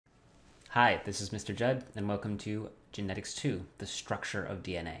Hi, this is Mr. Judd, and welcome to Genetics 2, the structure of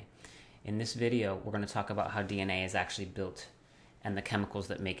DNA. In this video, we're going to talk about how DNA is actually built and the chemicals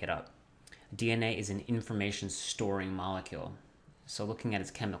that make it up. DNA is an information storing molecule, so looking at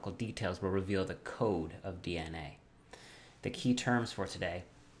its chemical details will reveal the code of DNA. The key terms for today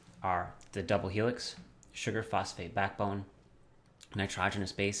are the double helix, sugar-phosphate backbone,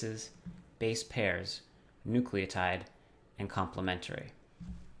 nitrogenous bases, base pairs, nucleotide, and complementary.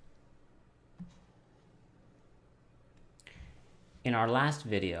 In our last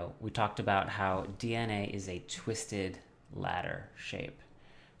video, we talked about how DNA is a twisted ladder shape.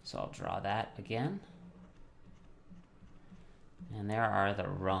 So I'll draw that again. And there are the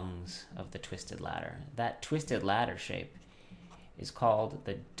rungs of the twisted ladder. That twisted ladder shape is called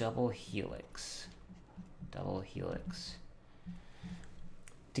the double helix. Double helix.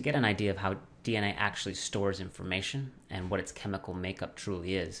 To get an idea of how DNA actually stores information and what its chemical makeup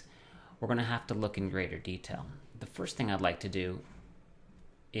truly is, we're going to have to look in greater detail. The first thing I'd like to do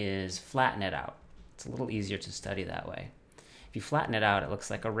is flatten it out. It's a little easier to study that way. If you flatten it out, it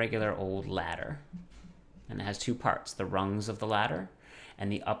looks like a regular old ladder, and it has two parts, the rungs of the ladder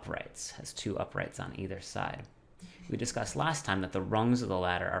and the uprights. It has two uprights on either side. We discussed last time that the rungs of the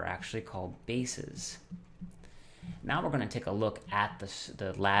ladder are actually called bases. Now we're going to take a look at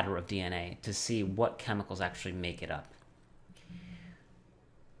the ladder of DNA to see what chemicals actually make it up.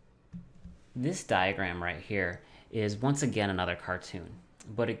 This diagram right here is once again another cartoon,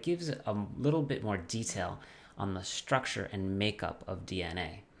 but it gives a little bit more detail on the structure and makeup of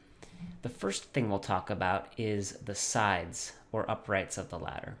DNA. The first thing we'll talk about is the sides or uprights of the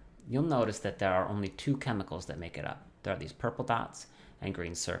ladder. You'll notice that there are only two chemicals that make it up. There are these purple dots and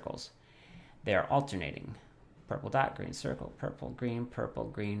green circles. They are alternating. Purple dot, green circle, purple, green, purple,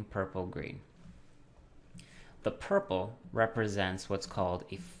 green, purple, green. The purple represents what's called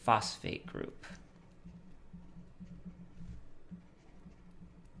a phosphate group.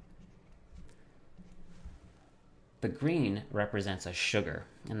 The green represents a sugar,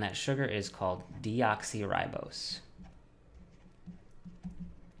 and that sugar is called deoxyribose.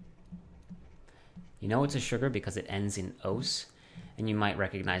 You know it's a sugar because it ends in ose, and you might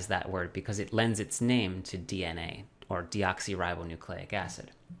recognize that word because it lends its name to DNA, or deoxyribonucleic acid.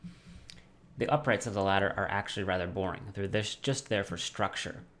 The uprights of the ladder are actually rather boring. They're just there for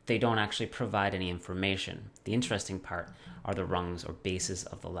structure. They don't actually provide any information. The interesting part are the rungs or bases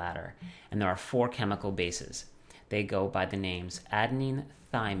of the ladder, and there are four chemical bases. They go by the names adenine,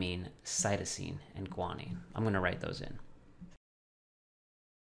 thymine, cytosine, and guanine. I'm going to write those in.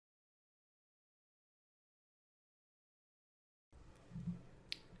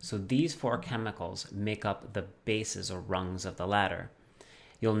 So these four chemicals make up the bases or rungs of the ladder.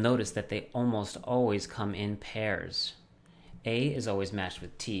 You'll notice that they almost always come in pairs. A is always matched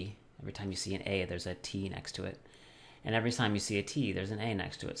with T. Every time you see an A, there's a T next to it. And every time you see a T, there's an A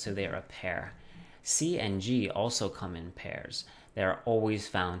next to it, so they are a pair. C and G also come in pairs. They are always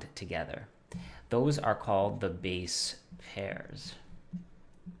found together. Those are called the base pairs.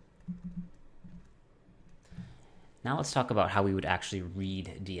 Now let's talk about how we would actually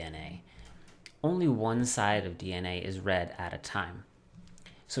read DNA. Only one side of DNA is read at a time.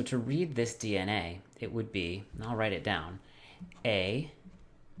 So to read this DNA, it would be, and I'll write it down, A,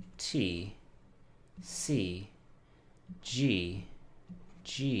 T, C, G,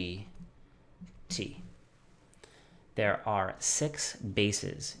 G, T. There are 6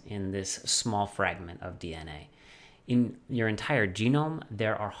 bases in this small fragment of DNA. In your entire genome,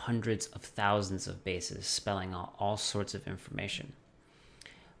 there are hundreds of thousands of bases spelling out all sorts of information.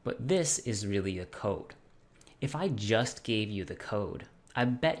 But this is really a code. If I just gave you the code, I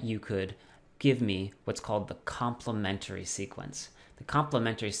bet you could give me what's called the complementary sequence. The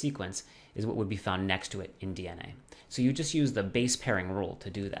complementary sequence is what would be found next to it in DNA. So you just use the base pairing rule to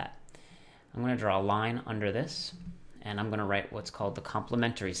do that. I'm going to draw a line under this, and I'm going to write what's called the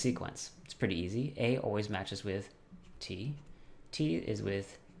complementary sequence. It's pretty easy. A always matches with T. T is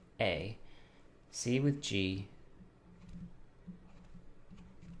with A. C with G.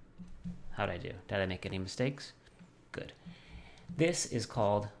 How'd I do? Did I make any mistakes? Good. This is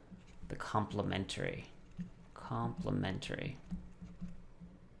called the complementary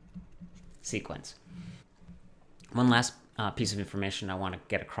sequence. One last piece of information I want to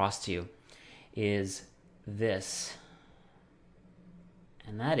get across to you is this,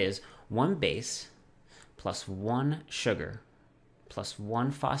 and that is one base plus one sugar plus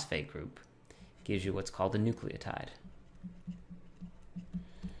one phosphate group gives you what's called a nucleotide.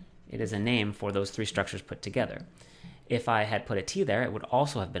 It is a name for those three structures put together. If I had put a T there, it would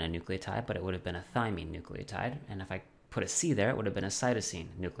also have been a nucleotide, but it would have been a thymine nucleotide. And if I put a C there, it would have been a cytosine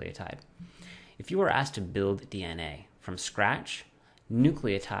nucleotide. If you were asked to build DNA from scratch,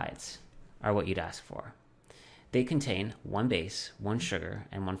 nucleotides are what you'd ask for. They contain one base, one sugar,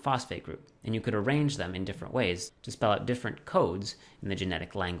 and one phosphate group, and you could arrange them in different ways to spell out different codes in the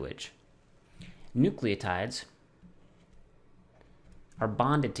genetic language. Nucleotides are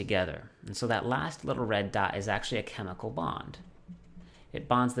bonded together, and so that last little red dot is actually a chemical bond. It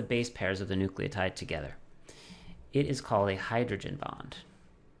bonds the base pairs of the nucleotide together. It is called a hydrogen bond.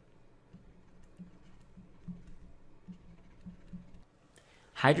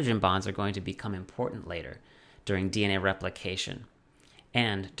 Hydrogen bonds are going to become important later during DNA replication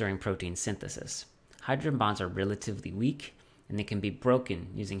and during protein synthesis. Hydrogen bonds are relatively weak, and they can be broken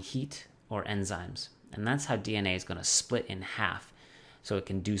using heat or enzymes. And that's how DNA is going to split in half so it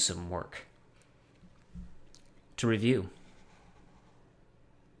can do some work. To review,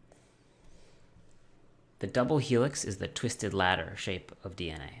 the double helix is the twisted ladder shape of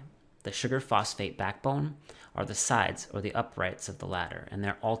DNA. The sugar-phosphate backbone are the sides or the uprights of the ladder, and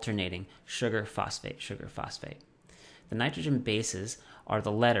they're alternating sugar-phosphate, sugar-phosphate. The nitrogen bases are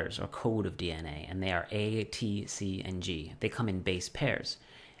the letters or code of DNA, and they are A, T, C, and G. They come in base pairs,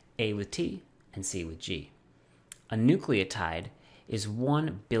 A with T and C with G. A nucleotide is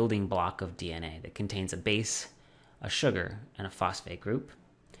one building block of DNA that contains a base, a sugar, and a phosphate group.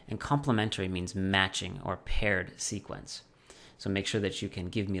 And complementary means matching or paired sequence. So make sure that you can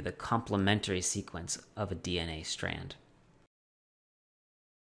give me the complementary sequence of a DNA strand.